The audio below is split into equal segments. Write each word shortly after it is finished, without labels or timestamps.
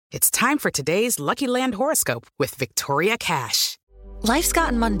It's time for today's Lucky Land horoscope with Victoria Cash. Life's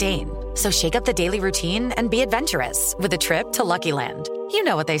gotten mundane, so shake up the daily routine and be adventurous with a trip to Lucky Land. You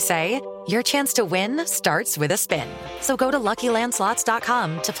know what they say, your chance to win starts with a spin. So go to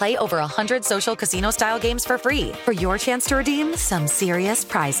LuckyLandSlots.com to play over 100 social casino-style games for free for your chance to redeem some serious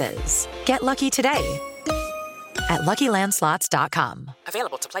prizes. Get lucky today at LuckyLandSlots.com.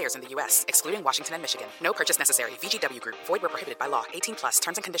 Available to players in the U.S., excluding Washington and Michigan. No purchase necessary. VGW Group. Void where prohibited by law. 18+.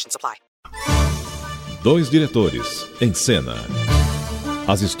 Terms and conditions apply. Dois diretores em cena.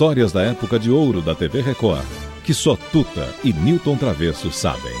 As histórias da época de ouro da TV Record, que só Tuta e Newton Travesso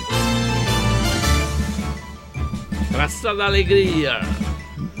sabem. Praça da Alegria.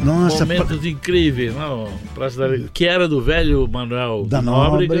 Nossa, Momentos incríveis, não? Praça da Alegria, que era do velho Manuel da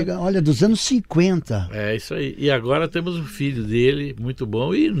Nóbrega. Olha, dos anos 50. É isso aí. E agora temos um filho dele, muito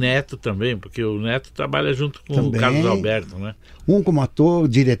bom, e neto também, porque o neto trabalha junto com Também. o Carlos Alberto, né? Um como ator,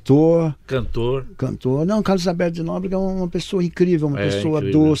 diretor, Cantor. Não, Carlos Alberto de Nóbrega é uma pessoa incrível, uma pessoa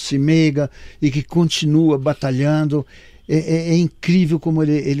incrível. doce, meiga e que continua batalhando. É incrível como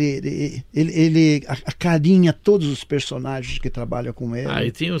ele acarinha todos os personagens que trabalham com ele. Ah,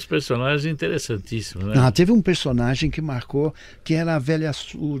 e tinha uns personagens interessantíssimos, né? Teve um personagem que marcou, que era a velha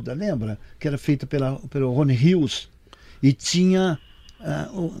surda, lembra? Que era feita pelo Ronnie Hills e tinha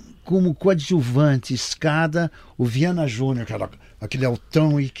como coadjuvante escada o Viana Júnior, que era aquele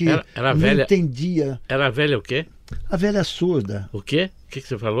altão e que era não velha, entendia. Era a velha o quê? A velha surda. O quê? O que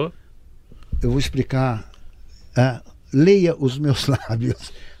você falou? Eu vou explicar. Leia os meus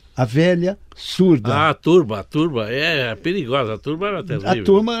lábios. A velha surda. Ah, a turma é perigosa, a turma era terrível. A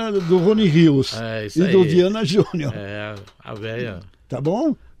turma do Ronnie Hills isso e aí. do Viana Júnior. É, a velha. Tá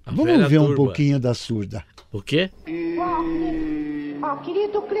bom? A Vamos velha ver um turma. pouquinho da surda. O quê? Ó,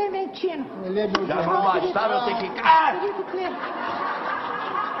 querido Clementino. Já não bastava eu ter que... Querido Clementino.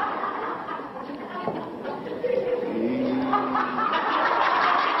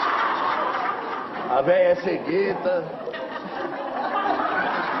 A véia é cegueta.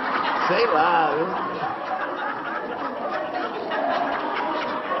 Sei lá, viu?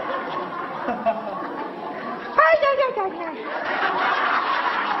 Ai.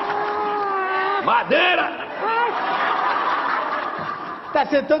 Madeira! Tá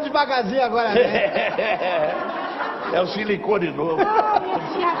sentando devagarzinho agora, né? É o silicone novo.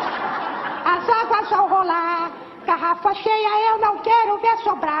 As águas vão rolar, garrafa cheia, eu não quero ver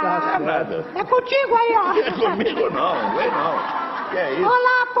sobrar. Nada. É contigo aí, ó. Não é comigo não, vem não. Que é isso?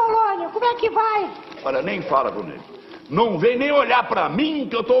 Olá, Polônio, como é que vai? Olha, nem fala comigo. Não vem nem olhar pra mim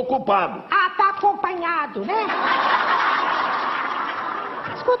que eu tô ocupado. Ah, tá acompanhado, né?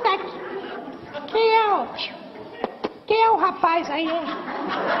 Escuta aqui. Quem é o rapaz aí, hein?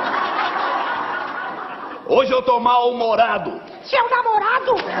 Hoje eu tô mal-humorado. Seu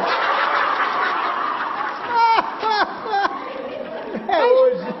namorado?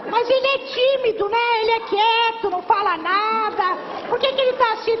 Mas ele é tímido, né? Ele é quieto, não fala nada. Por que ele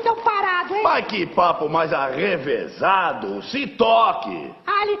tá assim tão parado, hein? Mas que papo mais arrevezado. Se toque.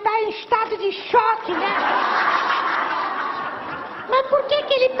 Ah, ele tá em estado de choque, né? Mas por que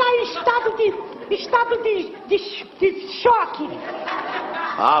ele tá em estado de choque?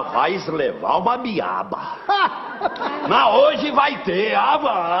 Ah, vai levar uma biaba. Mas hoje vai ter,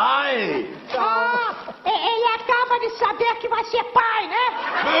 vai. Ah, ele acaba de saber que vai ser pai, né?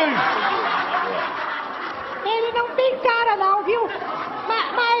 Ele não tem cara não, viu?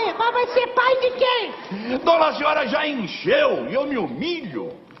 Mas vai ser pai de quem? Dona Senhora já encheu e eu me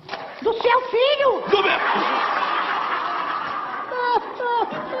humilho. Do seu filho? Do meu...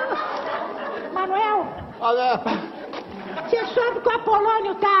 Manuel, Olha, você soube que o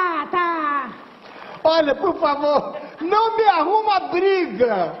Apolônio tá... olha, por favor, não me arruma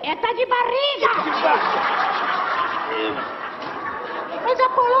briga. Tá de barriga! Mas,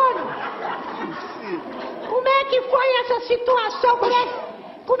 Apolônio, como é que foi essa situação?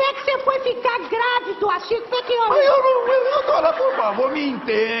 Como é que você foi ficar grávido assim? Como é que houve? Dona, por favor, me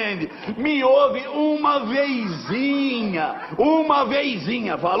entende. Me ouve uma vezinha,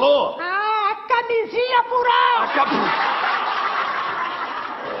 falou? Ah, a camisinha furou! Quer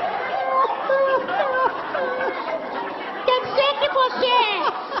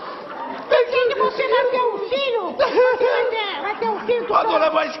dizer que você vai ter um filho? Vai ter um filho do... Dona,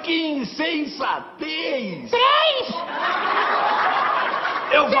 mas que insensatez! 3?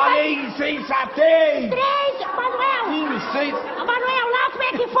 Eu falei insensatez! 3, Manuel! Manuel, lá como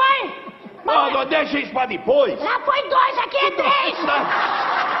é que foi? Não, deixa isso pra depois! Lá foi 2, aqui é 3!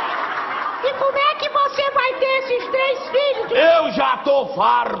 E como é que você vai ter esses 3 filhos? Eu já tô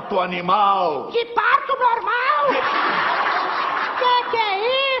farto, animal! De parto normal? Que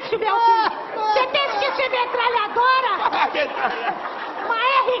é isso? Uma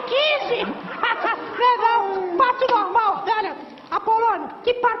R15? Não, parto normal. Olha, Apolônio,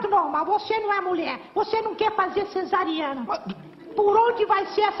 que parto normal? Você não é mulher. Você não quer fazer cesariana. Por onde vai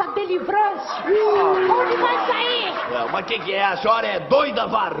ser essa delivrância? Onde vai sair? Não, mas o que é? A senhora é doida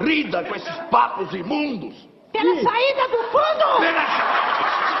varrida com esses papos imundos? Pela saída do fundo?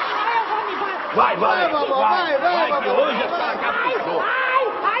 Vai, Vai, que vovó, hoje está caprichou. Ai,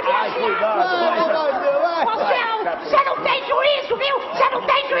 cuidado, Você não tem juízo, viu? Você não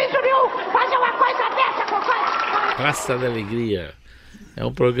tem juízo nenhum. Fazer uma coisa dessa, Cocó. Praça da Alegria. É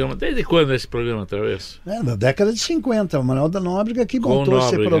um programa... Desde quando é esse programa, Travesso? Na década de 50, o Manuel da Nóbrega que Com montou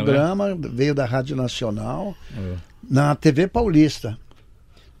esse Nóbrega, programa, veio da Rádio Nacional, na TV Paulista.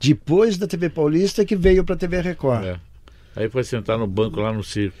 Depois da TV Paulista que veio para a TV Record. Aí foi sentar no banco lá no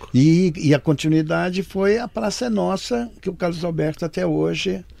circo. E a continuidade foi a Praça é Nossa, que o Carlos Alberto até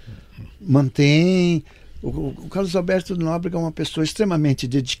hoje mantém. O Carlos Alberto Nóbrega é uma pessoa extremamente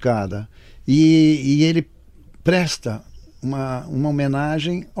dedicada e ele presta uma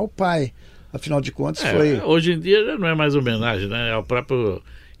homenagem ao pai. Afinal de contas foi... Hoje em dia já não é mais homenagem, né? É o próprio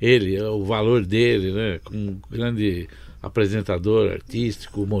ele, é o valor dele, né? Como um grande apresentador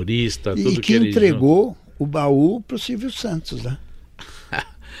artístico, humorista, tudo que ele entregou o baú para o Silvio Santos, né?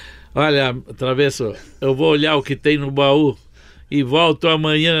 Olha, Travesso, eu vou olhar o que tem no baú e volto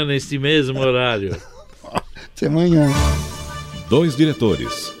amanhã nesse mesmo horário. Até amanhã. Dois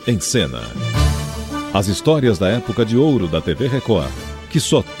diretores em cena. As histórias da época de ouro da TV Record, que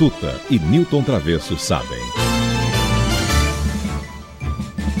só Tuta e Nilton Travesso sabem.